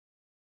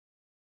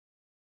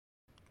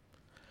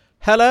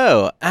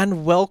Hello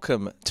and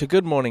welcome to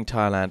Good Morning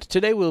Thailand.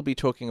 Today we'll be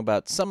talking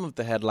about some of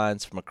the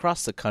headlines from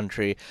across the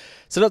country.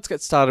 So let's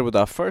get started with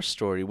our first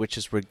story, which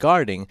is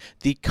regarding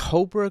the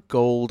Cobra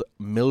Gold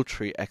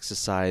military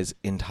exercise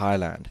in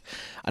Thailand.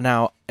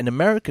 Now, an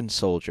American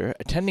soldier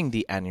attending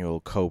the annual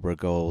Cobra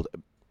Gold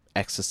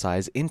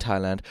exercise in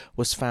Thailand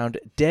was found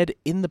dead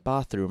in the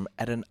bathroom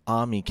at an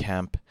army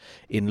camp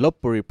in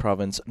Lopburi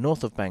province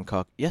north of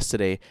Bangkok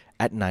yesterday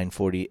at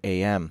 9:40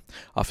 a.m.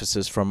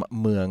 Officers from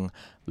Mueang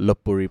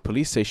Lopburi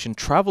police station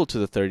traveled to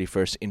the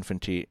 31st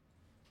Infantry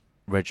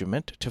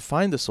Regiment to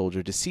find the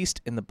soldier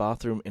deceased in the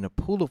bathroom in a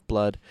pool of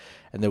blood,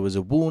 and there was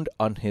a wound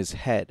on his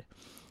head.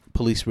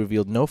 Police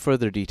revealed no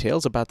further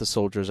details about the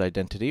soldier's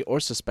identity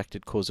or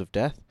suspected cause of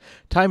death.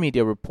 Thai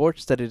media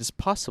reports that it is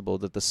possible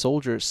that the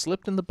soldier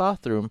slipped in the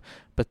bathroom,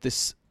 but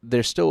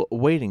they're still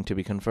waiting to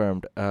be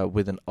confirmed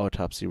with an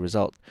autopsy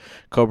result.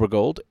 Cobra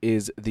Gold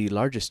is the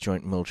largest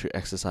joint military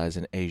exercise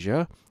in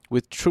Asia,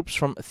 with troops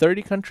from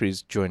 30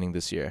 countries joining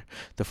this year.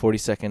 The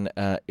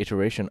 42nd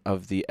iteration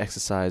of the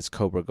exercise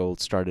Cobra Gold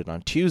started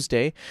on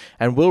Tuesday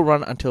and will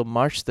run until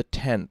March the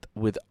 10th,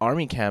 with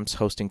army camps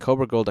hosting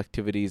Cobra Gold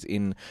activities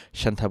in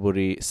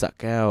Chantaburi, Sa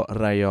Kaeo,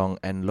 Rayong,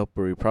 and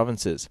Lopburi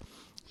provinces.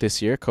 This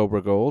year,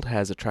 Cobra Gold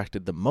has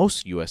attracted the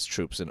most U.S.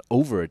 troops in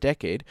over a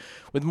decade,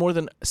 with more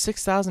than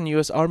 6,000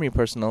 U.S. Army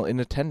personnel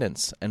in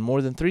attendance, and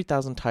more than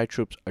 3,000 Thai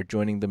troops are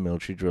joining the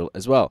military drill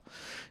as well.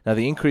 Now,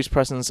 the increased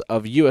presence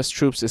of U.S.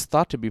 troops is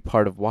thought to be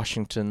part of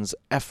Washington's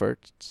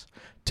efforts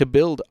to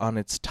build on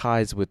its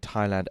ties with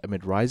Thailand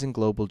amid rising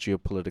global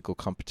geopolitical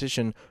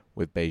competition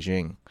with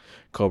Beijing.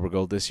 Cobra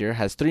Gold this year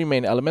has three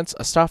main elements: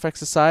 a staff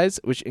exercise,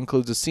 which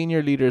includes a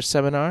senior leaders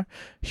seminar,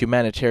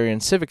 humanitarian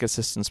civic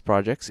assistance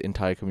projects in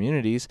Thai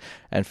communities,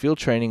 and field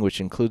training, which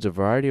includes a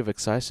variety of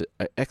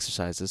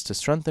exercises to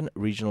strengthen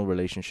regional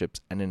relationships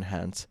and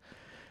enhance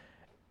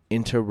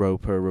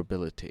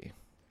interoperability.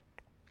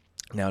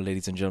 Now,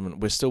 ladies and gentlemen,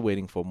 we're still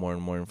waiting for more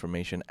and more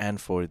information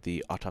and for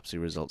the autopsy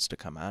results to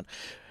come out.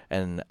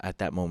 And at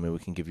that moment, we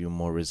can give you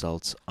more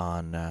results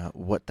on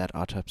what that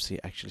autopsy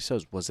actually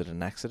shows. Was it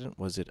an accident?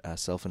 Was it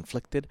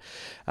self-inflicted?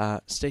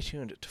 Stay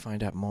tuned to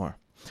find out more.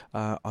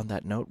 On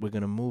that note, we're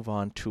going to move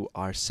on to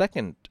our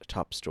second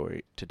top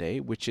story today,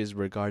 which is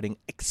regarding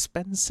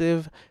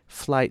expensive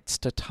flights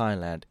to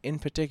Thailand, in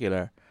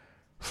particular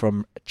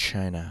from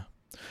China.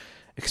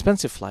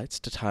 Expensive flights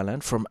to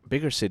Thailand from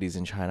bigger cities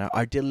in China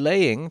are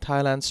delaying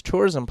Thailand's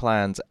tourism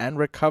plans and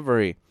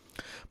recovery.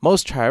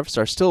 Most tariffs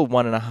are still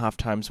 1.5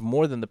 times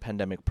more than the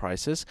pandemic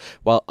prices,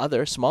 while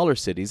other smaller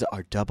cities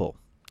are double.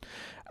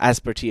 As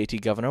per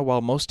TAT Governor,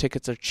 while most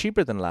tickets are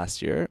cheaper than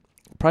last year,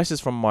 prices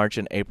from March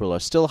and April are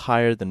still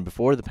higher than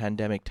before the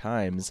pandemic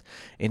times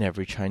in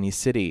every Chinese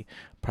city.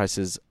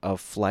 Prices of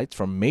flights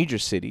from major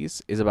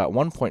cities is about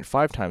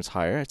 1.5 times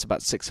higher. It's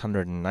about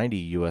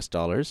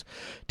 $690.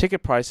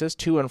 Ticket prices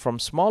to and from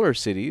smaller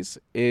cities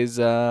is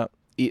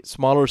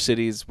smaller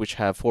cities which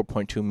have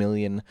 4.2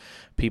 million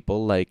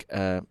people, like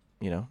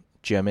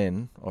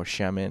Jiamin or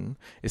Xiamen,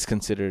 is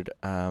considered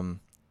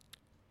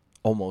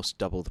almost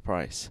double the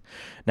price.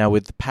 Now,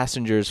 with the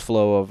passengers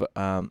flow of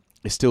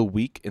is still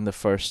weak in the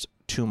first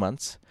 2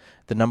 months,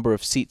 the number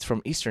of seats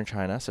from eastern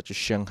China, such as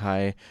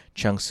Shanghai,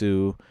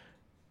 Jiangsu,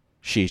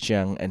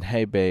 Xizang, and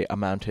Hebei,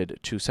 amounted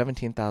to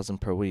 17,000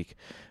 per week,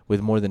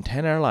 with more than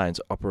 10 airlines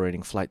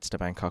operating flights to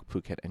Bangkok,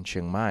 Phuket, and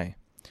Chiang Mai.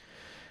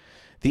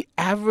 The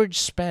average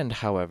spend,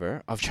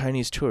 however, of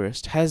Chinese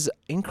tourists has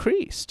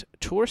increased.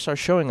 Tourists are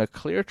showing a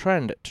clear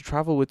trend to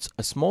travel with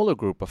a smaller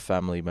group of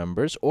family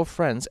members or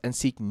friends and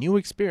seek new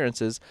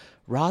experiences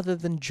rather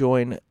than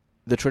join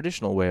the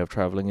traditional way of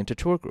traveling into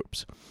tour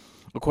groups.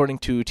 According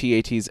to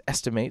TAT's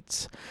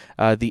estimates,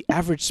 the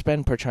average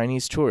spend per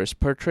Chinese tourist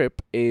per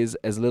trip is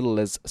as little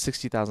as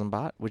 60,000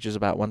 baht, which is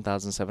about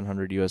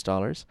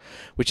 $1,700,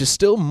 which is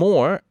still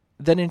more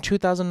than in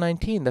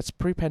 2019, that's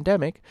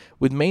pre-pandemic,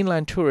 with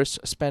mainland tourists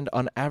spend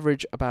on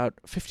average about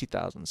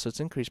 50,000, so it's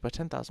increased by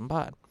 10,000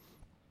 baht.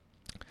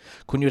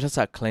 Kun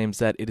Yutasak claims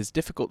that it is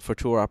difficult for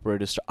tour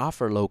operators to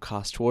offer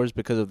low-cost tours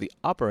because of the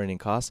operating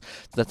costs.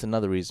 That's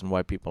another reason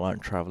why people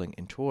aren't traveling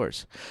in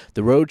tours.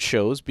 The road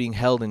shows being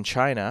held in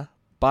China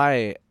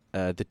by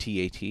the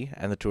TAT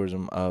and the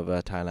tourism of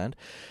Thailand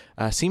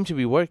seem to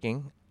be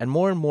working, and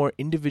more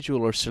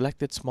individual or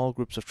selected small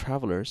groups of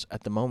travelers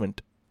at the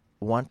moment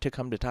want to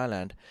come to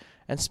Thailand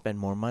and spend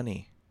more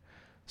money.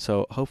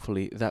 So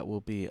hopefully that will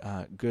be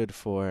good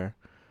for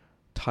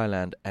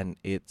Thailand and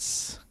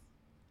its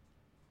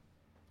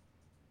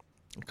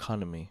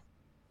economy.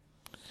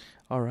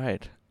 All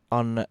right.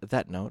 On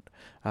that note,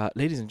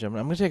 ladies and gentlemen,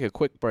 I'm going to take a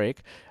quick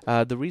break.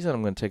 The reason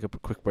I'm going to take a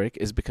quick break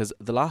is because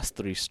the last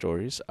three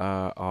stories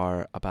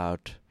are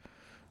about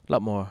a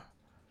lot more,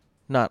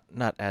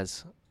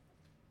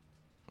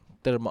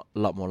 they're a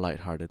lot more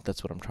lighthearted.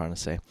 That's what I'm trying to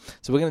say.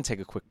 So we're going to take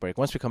a quick break.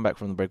 Once we come back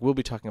from the break, we'll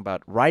be talking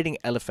about riding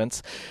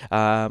elephants,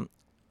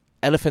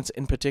 elephants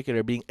in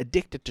particular being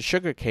addicted to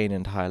sugarcane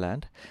in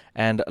Thailand,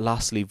 and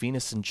lastly,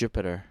 Venus and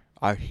Jupiter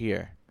are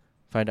here.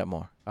 Find out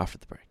more after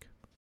the break.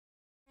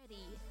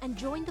 And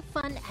join the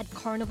fun at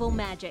Carnival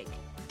Magic.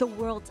 the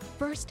world's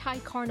first Thai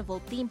carnival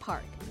theme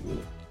park.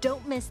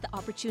 Don't miss the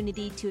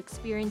opportunity to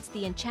experience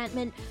the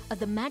enchantment of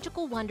the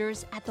magical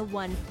wonders at the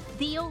one,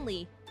 the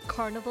only,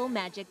 Carnival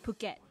Magic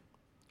Phuket.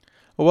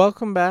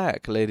 Welcome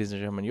back, ladies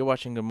and gentlemen. You're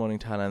watching Good Morning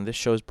Thailand. This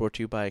show is brought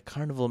to you by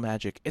Carnival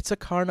Magic. It's a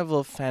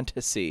carnival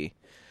fantasy.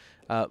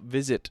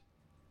 Visit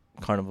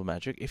Carnival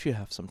Magic if you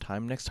have some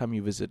time. Next time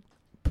you visit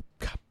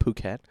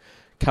Phuket,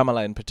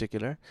 Kamala in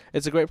particular,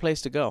 it's a great place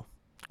to go.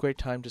 Great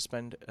time to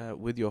spend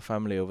with your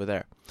family over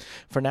there.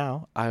 For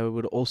now, I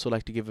would also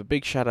like to give a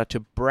big shout out to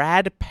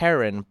Brad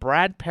Perrin.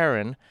 Brad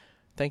Perrin,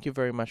 thank you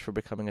very much for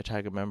becoming a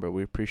Tiger member.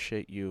 We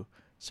appreciate you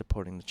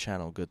supporting the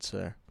channel, good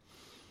sir.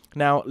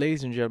 Now,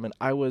 ladies and gentlemen,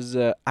 I was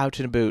out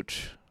and about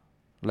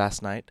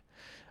last night.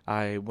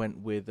 I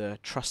went with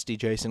trusty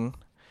Jason,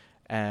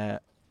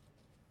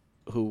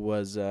 who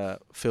was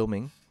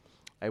filming.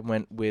 I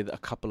went with a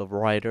couple of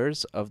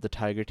riders of the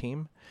Tiger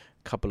team,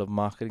 a couple of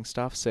marketing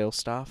staff, sales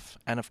staff,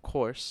 and of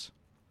course,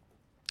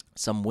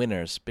 some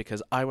winners,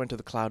 because I went to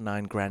the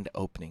Cloud9 grand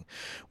opening.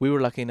 We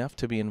were lucky enough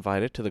to be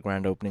invited to the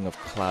grand opening of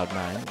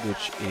Cloud9,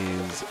 which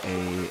is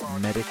a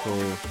medical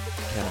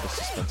cannabis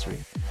dispensary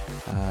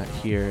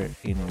here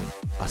in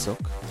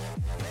Asok.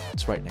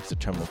 It's right next to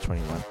Terminal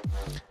 21.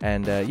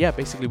 And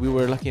basically we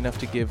were lucky enough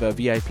to give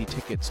VIP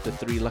tickets to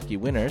 3 lucky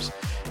winners,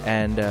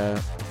 and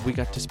we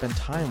got to spend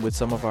time with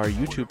some of our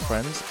YouTube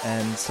friends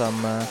and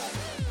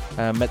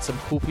met some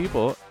cool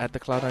people at the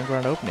Cloud9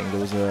 grand opening.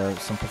 There was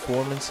some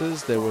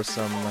performances, there were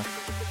some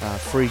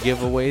free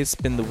giveaways,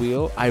 spin the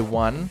wheel. I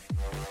won.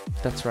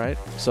 That's right.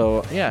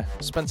 So yeah,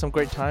 spent some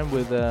great time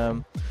with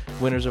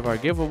winners of our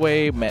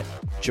giveaway. Met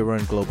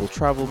Jerome Global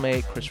Travel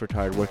Mate, Chris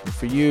Retired Working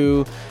For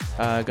You.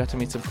 Got to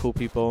meet some cool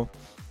people.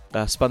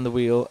 Spun the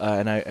wheel,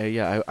 and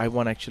I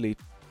won actually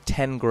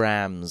 10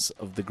 grams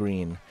of the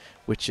green,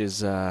 which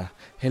is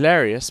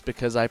hilarious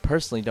because I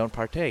personally don't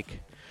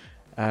partake.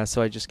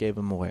 So I just gave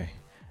them away.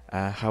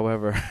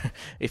 However,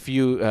 if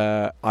you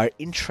are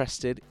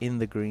interested in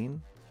the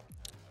green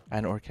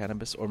and or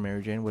cannabis or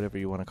Mary Jane, whatever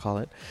you want to call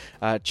it,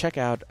 check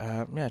out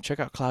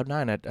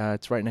Cloud9.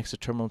 It's right next to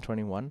Terminal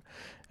 21,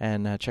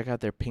 and check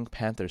out their Pink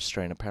Panther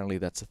strain. Apparently,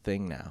 that's a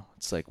thing now.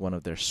 It's like one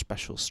of their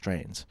special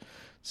strains.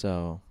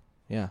 So,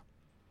 yeah.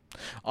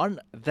 On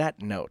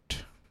that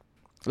note,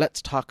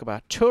 let's talk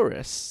about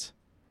tourists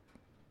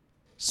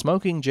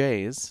smoking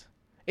J's,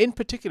 in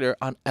particular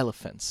on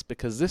elephants,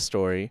 because this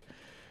story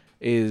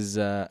has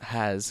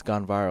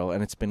gone viral,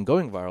 and it's been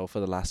going viral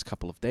for the last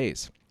couple of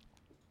days.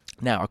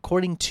 Now,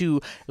 according to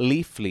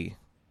Leafly,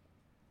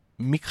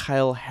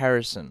 Mikhail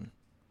Harrison,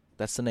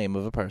 that's the name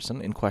of a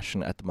person in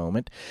question at the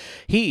moment,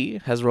 he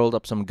has rolled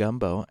up some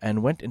gumbo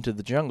and went into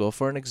the jungle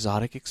for an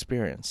exotic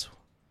experience.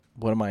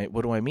 What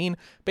do I mean?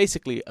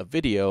 Basically, a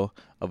video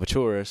of a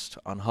tourist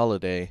on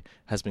holiday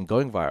has been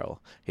going viral.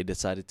 He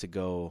decided to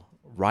go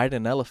ride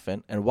an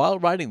elephant, and while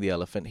riding the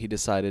elephant, he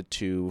decided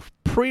to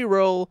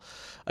pre-roll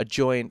a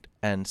joint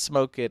and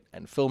smoke it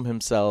and film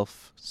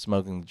himself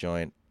smoking the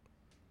joint,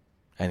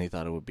 and he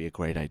thought it would be a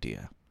great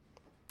idea.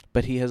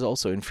 But he has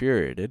also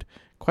infuriated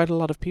quite a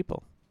lot of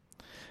people.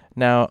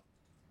 Now,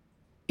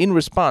 in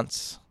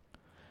response,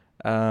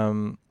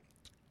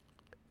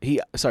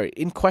 he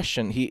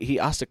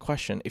asked a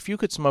question: if you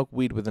could smoke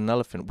weed with an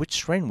elephant, which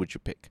strain would you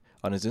pick?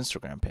 On his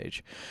Instagram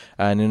page.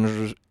 And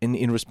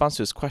in response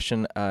to his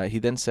question, he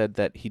then said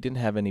that he didn't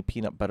have any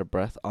peanut butter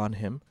breath on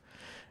him,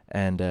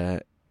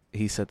 and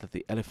he said that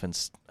the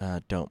elephants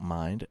don't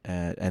mind,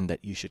 and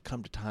that you should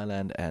come to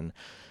Thailand, and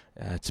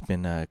it's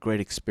been a great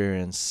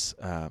experience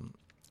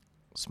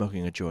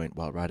smoking a joint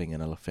while riding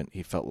an elephant.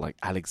 He felt like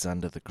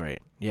Alexander the Great.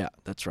 Yeah,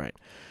 that's right.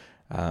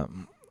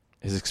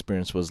 His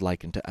experience was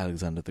likened to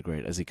Alexander the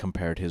Great as he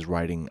compared his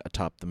riding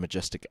atop the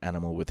majestic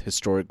animal with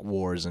historic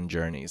wars and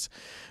journeys.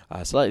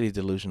 Slightly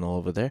delusional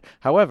over there.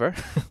 However,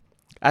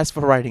 as for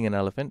riding an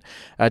elephant,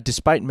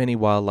 despite many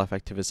wildlife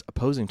activists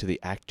opposing to the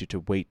act due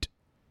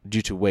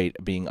to weight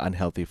being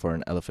unhealthy for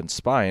an elephant's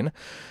spine,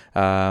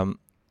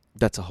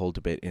 that's a whole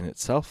debate in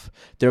itself.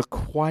 There are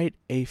quite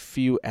a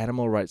few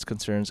animal rights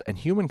concerns and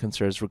human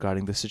concerns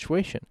regarding the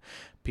situation.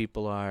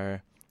 People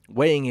are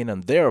weighing in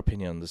on their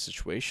opinion on the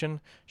situation.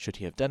 Should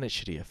he have done it?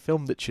 Should he have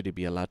filmed it? Should he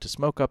be allowed to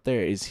smoke up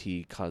there? Is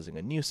he causing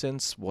a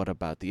nuisance? What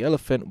about the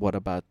elephant? What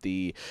about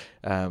the,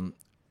 the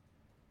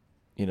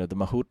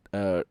mahout,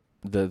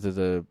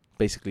 the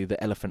basically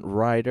the elephant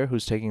rider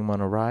who's taking him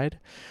on a ride?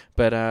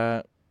 But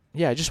I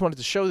just wanted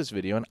to show this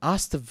video and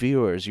ask the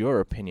viewers your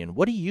opinion.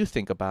 What do you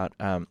think about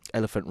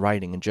elephant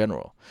riding in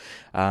general?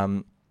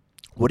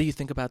 What do you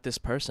think about this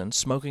person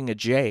smoking a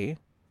J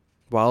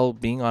while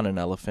being on an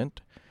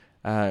elephant?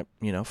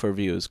 For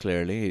views,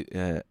 clearly.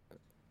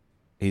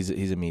 He's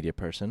a media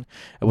person.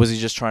 Was he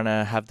just trying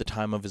to have the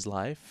time of his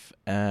life,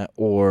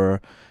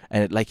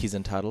 like he's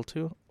entitled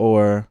to?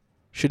 Or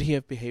should he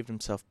have behaved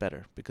himself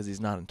better because he's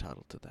not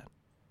entitled to that?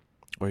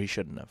 Or he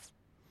shouldn't have?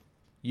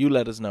 You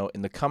let us know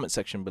in the comment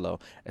section below,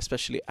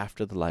 especially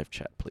after the live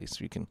chat,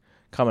 please. You can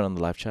comment on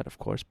the live chat, of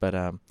course, but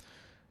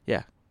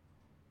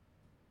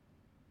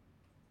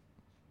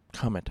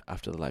comment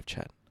after the live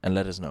chat. and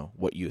let us know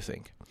what you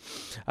think.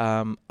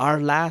 Our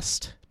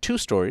last two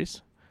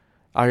stories,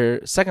 our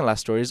second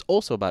last story is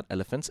also about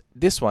elephants.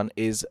 This one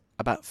is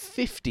about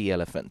 50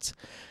 elephants,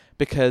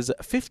 because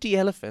 50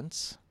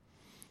 elephants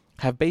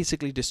have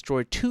basically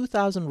destroyed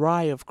 2,000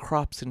 rai of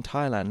crops in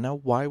Thailand. Now,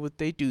 why would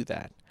they do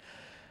that?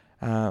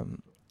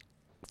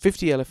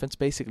 50 elephants,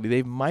 basically,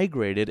 they've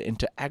migrated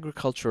into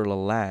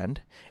agricultural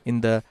land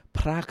in the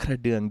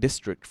Prakradung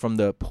district from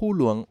the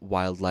Puluang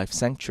Wildlife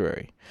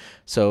Sanctuary.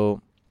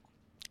 So,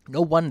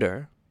 no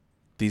wonder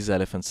these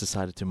elephants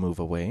decided to move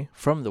away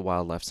from the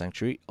wildlife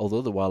sanctuary.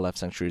 Although the wildlife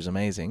sanctuary is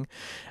amazing,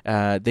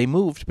 they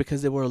moved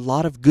because there were a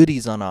lot of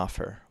goodies on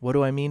offer. What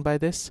do I mean by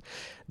this?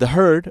 The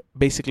herd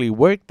basically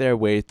worked their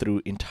way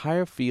through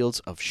entire fields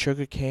of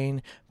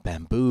sugarcane,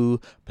 bamboo,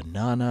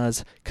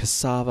 bananas,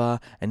 cassava,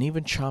 and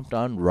even chopped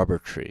on rubber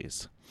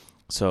trees.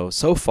 So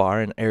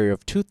far, an area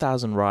of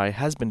 2,000 rai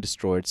has been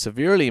destroyed,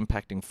 severely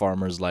impacting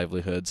farmers'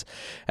 livelihoods,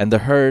 and the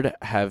herd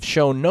have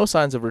shown no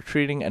signs of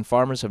retreating, and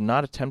farmers have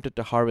not attempted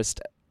to harvest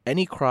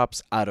any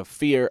crops out of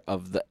fear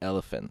of the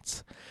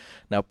elephants.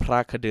 Now,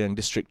 Prakadung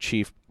District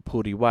Chief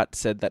Puriwat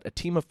said that a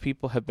team of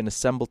people have been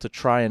assembled to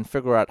try and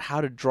figure out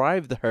how to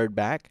drive the herd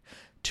back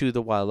to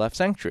the wildlife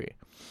sanctuary.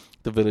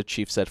 The village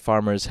chief said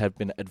farmers have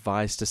been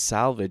advised to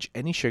salvage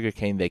any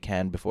sugarcane they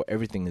can before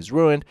everything is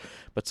ruined,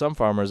 but some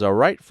farmers are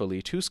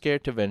rightfully too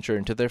scared to venture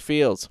into their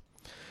fields.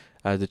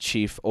 The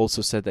chief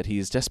also said that he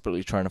is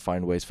desperately trying to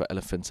find ways for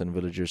elephants and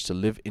villagers to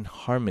live in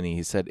harmony.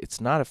 He said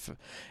it's not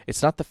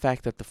the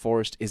fact that the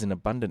forest isn't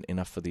abundant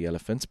enough for the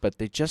elephants, but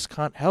they just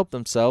can't help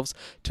themselves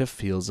to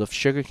fields of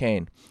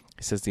sugarcane.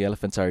 He says the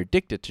elephants are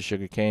addicted to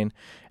sugarcane,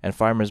 and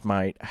farmers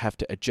might have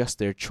to adjust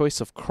their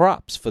choice of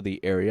crops for the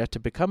area to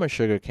become a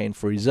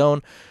sugarcane-free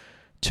zone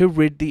to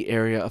rid the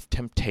area of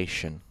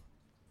temptation.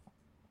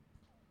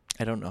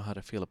 I don't know how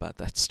to feel about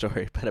that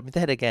story, but I mean,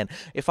 then again,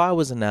 if I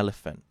was an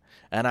elephant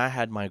and I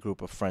had my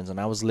group of friends and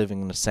I was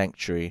living in a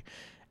sanctuary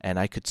and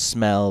I could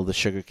smell the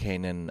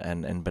sugarcane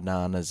and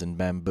bananas and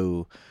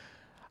bamboo,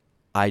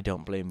 I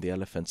don't blame the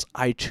elephants.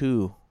 I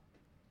too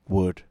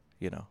would,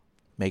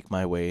 make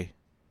my way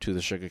to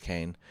the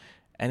sugarcane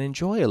and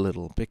enjoy a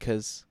little,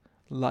 because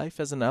life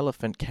as an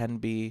elephant can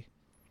be,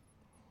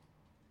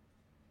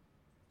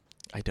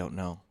 I don't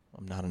know.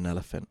 I'm not an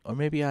elephant. Or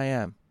maybe I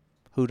am.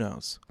 Who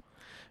knows?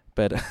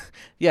 But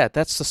yeah,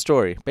 that's the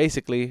story.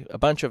 Basically, a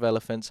bunch of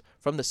elephants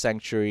from the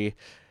sanctuary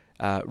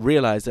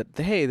realized that,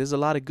 hey, there's a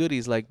lot of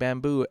goodies like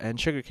bamboo and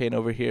sugarcane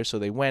over here. So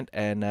they went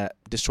and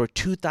destroyed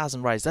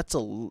 2,000 rai. That's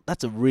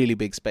a really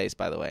big space,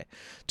 by the way.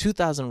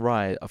 2,000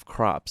 rai of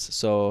crops.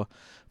 So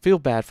feel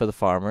bad for the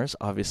farmers,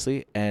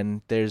 obviously.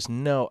 And there's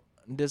no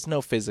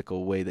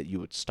physical way that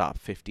you would stop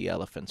 50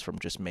 elephants from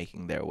just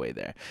making their way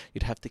there.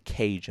 You'd have to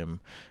cage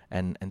them,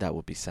 and that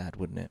would be sad,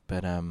 wouldn't it?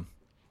 But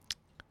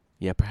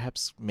yeah,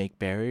 perhaps make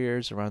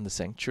barriers around the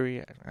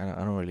sanctuary. I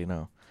don't really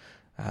know.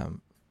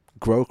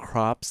 Grow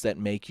crops that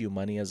make you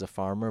money as a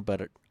farmer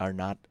but are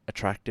not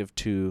attractive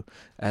to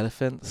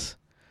elephants.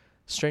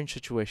 Strange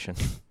situation.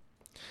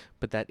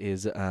 But that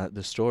is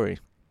the story.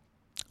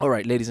 All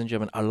right, ladies and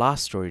gentlemen, our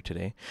last story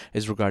today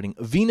is regarding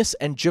Venus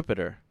and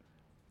Jupiter,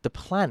 the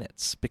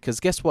planets, because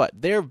guess what?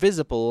 They're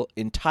visible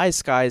in Thai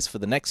skies for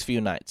the next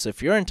few nights. So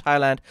if you're in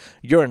Thailand,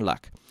 you're in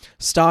luck.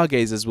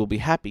 Stargazers will be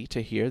happy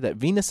to hear that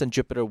Venus and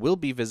Jupiter will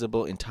be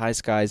visible in Thai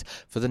skies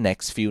for the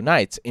next few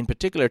nights, in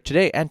particular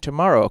today and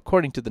tomorrow,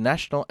 according to the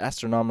National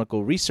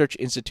Astronomical Research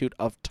Institute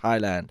of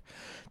Thailand.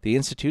 The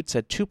institute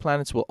said two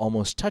planets will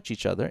almost touch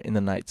each other in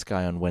the night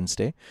sky on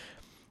Wednesday,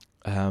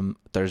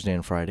 Thursday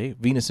and Friday.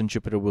 Venus and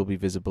Jupiter will be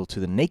visible to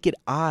the naked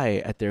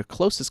eye at their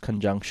closest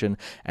conjunction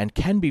and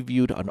can be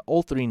viewed on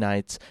all 3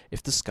 nights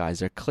if the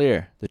skies are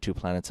clear. The two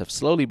planets have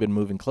slowly been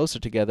moving closer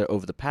together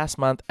over the past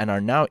month and are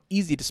now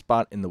easy to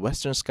spot in the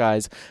western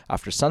skies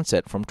after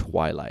sunset from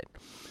twilight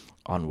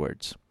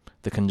onwards.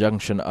 The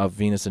conjunction of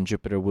Venus and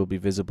Jupiter will be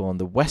visible on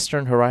the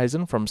western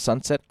horizon from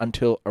sunset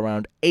until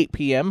around 8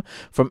 p.m.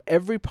 from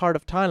every part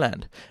of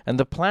Thailand, and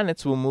the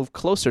planets will move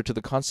closer to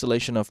the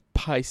constellation of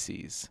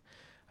Pisces.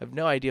 I have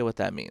no idea what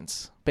that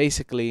means.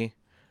 Basically,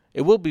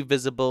 it will be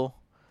visible,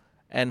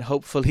 and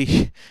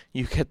hopefully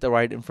you get the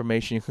right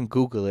information. You can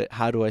Google it.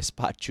 How do I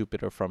spot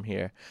Jupiter from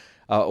here?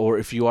 Or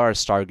if you are a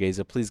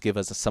stargazer, please give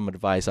us some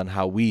advice on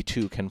how we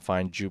too can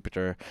find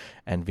Jupiter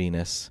and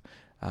Venus,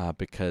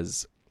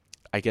 because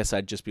I guess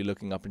I'd just be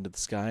looking up into the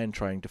sky and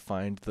trying to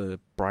find the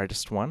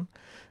brightest one,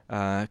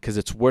 because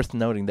it's worth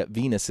noting that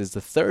Venus is the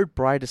 3rd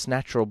brightest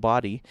natural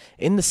body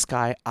in the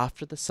sky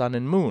after the sun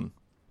and moon.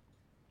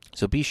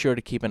 So be sure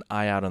to keep an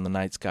eye out on the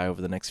night sky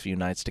over the next few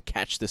nights to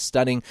catch this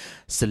stunning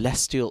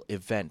celestial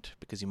event,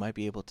 because you might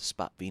be able to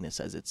spot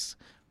Venus as it's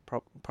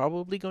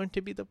probably going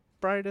to be the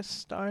brightest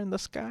star in the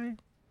sky.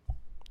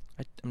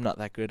 I'm not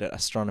that good at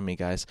astronomy,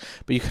 guys.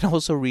 But you can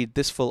also read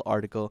this full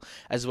article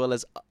as well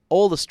as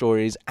all the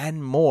stories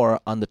and more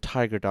on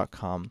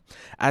thetiger.com.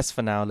 As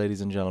for now,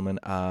 ladies and gentlemen,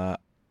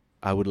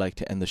 I would like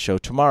to end the show.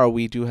 Tomorrow,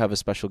 we do have a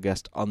special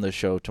guest on the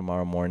show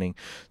tomorrow morning,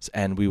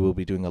 and we will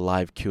be doing a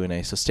live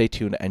Q&A. So stay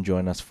tuned and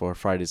join us for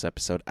Friday's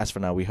episode. As for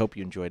now, we hope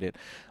you enjoyed it.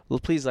 Well,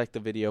 please like the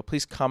video.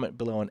 Please comment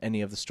below on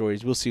any of the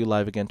stories. We'll see you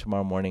live again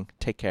tomorrow morning.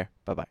 Take care.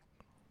 Bye-bye.